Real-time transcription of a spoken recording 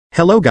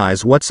Hello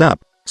guys, what's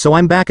up? So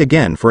I'm back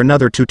again for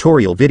another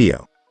tutorial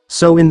video.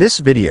 So in this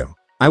video,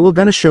 I will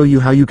gonna show you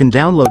how you can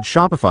download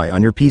Shopify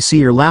on your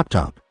PC or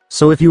laptop.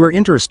 So if you are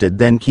interested,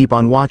 then keep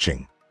on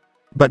watching.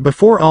 But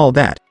before all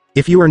that,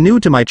 if you are new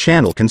to my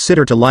channel,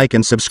 consider to like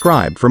and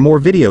subscribe for more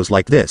videos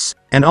like this,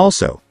 and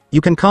also, you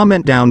can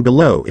comment down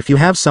below if you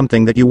have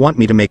something that you want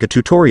me to make a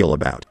tutorial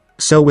about.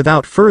 So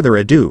without further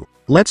ado,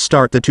 let's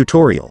start the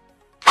tutorial.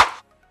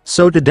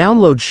 So to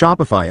download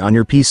Shopify on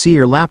your PC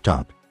or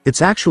laptop,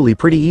 it's actually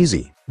pretty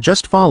easy.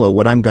 Just follow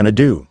what I'm gonna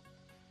do.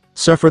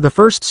 So for the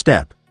first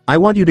step, I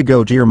want you to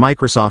go to your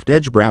Microsoft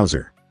Edge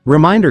browser.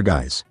 Reminder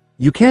guys,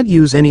 you can't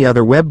use any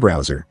other web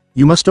browser,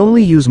 you must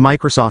only use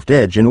Microsoft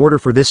Edge in order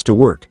for this to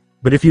work.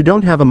 But if you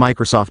don't have a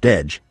Microsoft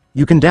Edge,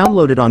 you can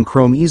download it on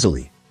Chrome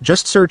easily.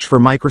 Just search for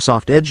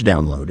Microsoft Edge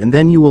download and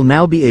then you will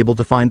now be able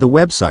to find the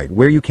website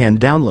where you can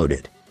download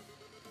it.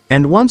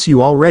 And once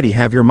you already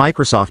have your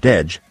Microsoft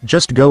Edge,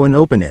 just go and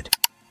open it.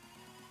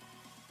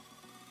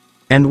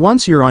 And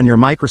once you're on your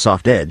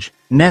Microsoft Edge,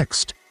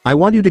 next, I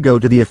want you to go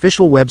to the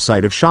official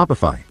website of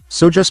Shopify,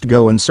 so just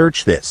go and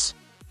search this.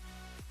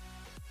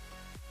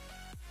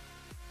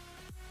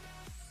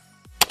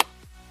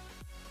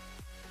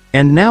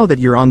 And now that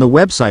you're on the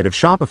website of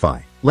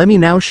Shopify, let me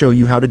now show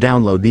you how to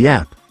download the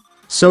app.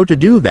 So to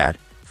do that,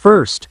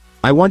 first,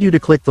 I want you to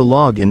click the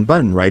login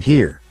button right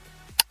here.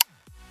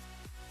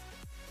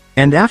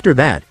 And after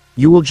that,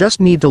 you will just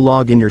need to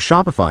log in your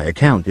Shopify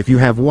account if you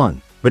have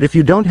one. But if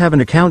you don't have an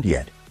account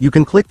yet, you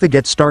can click the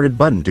Get Started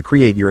button to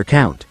create your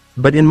account.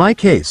 But in my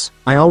case,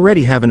 I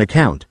already have an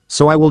account,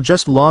 so I will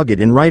just log it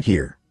in right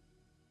here.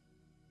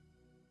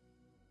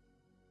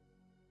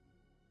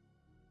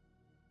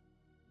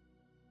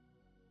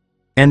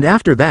 And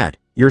after that,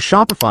 your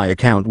Shopify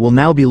account will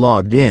now be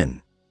logged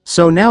in.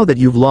 So now that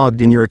you've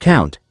logged in your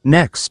account,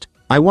 next,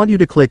 I want you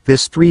to click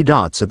this 3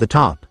 dots at the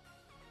top.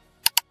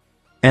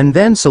 And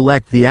then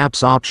select the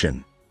apps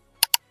option.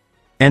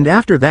 And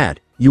after that,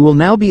 you will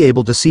now be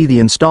able to see the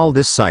install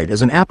this site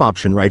as an app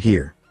option right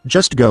here.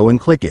 Just go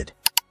and click it.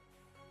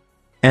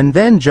 And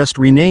then just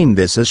rename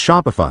this as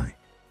Shopify.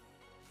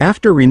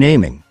 After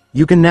renaming,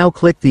 you can now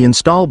click the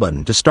install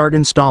button to start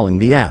installing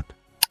the app.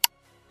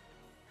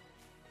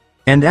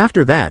 And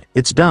after that,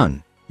 it's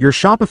done. Your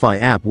Shopify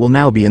app will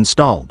now be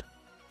installed.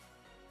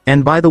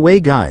 And by the way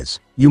guys,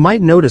 you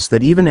might notice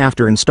that even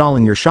after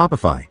installing your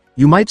Shopify,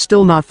 you might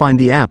still not find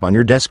the app on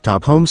your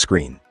desktop home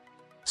screen.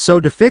 So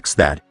to fix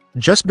that,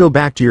 just go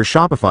back to your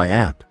Shopify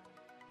app.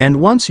 And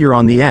once you're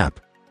on the app,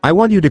 I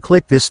want you to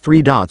click this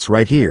 3 dots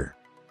right here.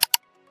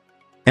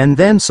 And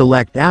then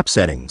select App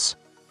Settings.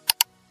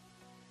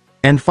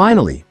 And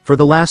finally, for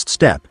the last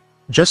step,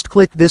 just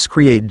click this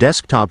Create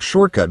Desktop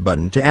Shortcut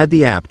button to add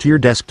the app to your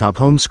desktop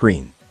home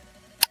screen.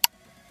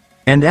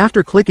 And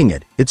after clicking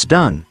it, it's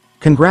done.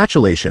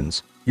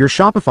 Congratulations, your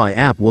Shopify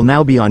app will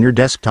now be on your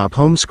desktop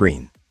home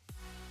screen.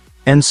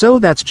 And so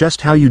that's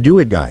just how you do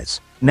it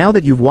guys. Now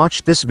that you've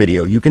watched this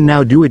video, you can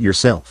now do it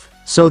yourself.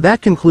 So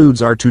that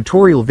concludes our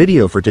tutorial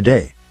video for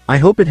today. I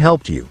hope it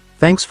helped you.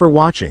 Thanks for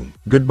watching.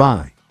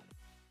 Goodbye.